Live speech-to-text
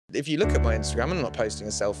If you look at my Instagram, I'm not posting a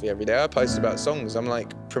selfie every day. I post about songs. I'm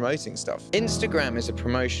like promoting stuff. Instagram is a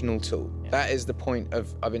promotional tool. That is the point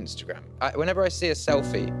of Instagram. Whenever I see a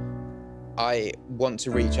selfie, I want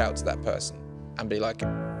to reach out to that person and be like,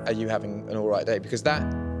 are you having an all right day? Because that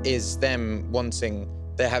is them wanting,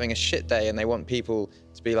 they're having a shit day and they want people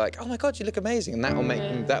to be like, oh my God, you look amazing. And that'll make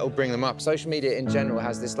them, that'll bring them up. Social media in general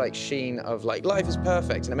has this like sheen of like, life is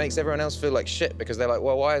perfect. And it makes everyone else feel like shit because they're like,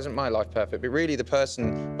 well, why isn't my life perfect? But really the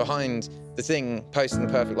person behind the thing posting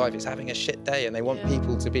the perfect life is having a shit day and they want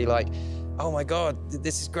people to be like, oh my God,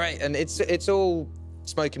 this is great. And it's all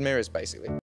smoke and mirrors, basically.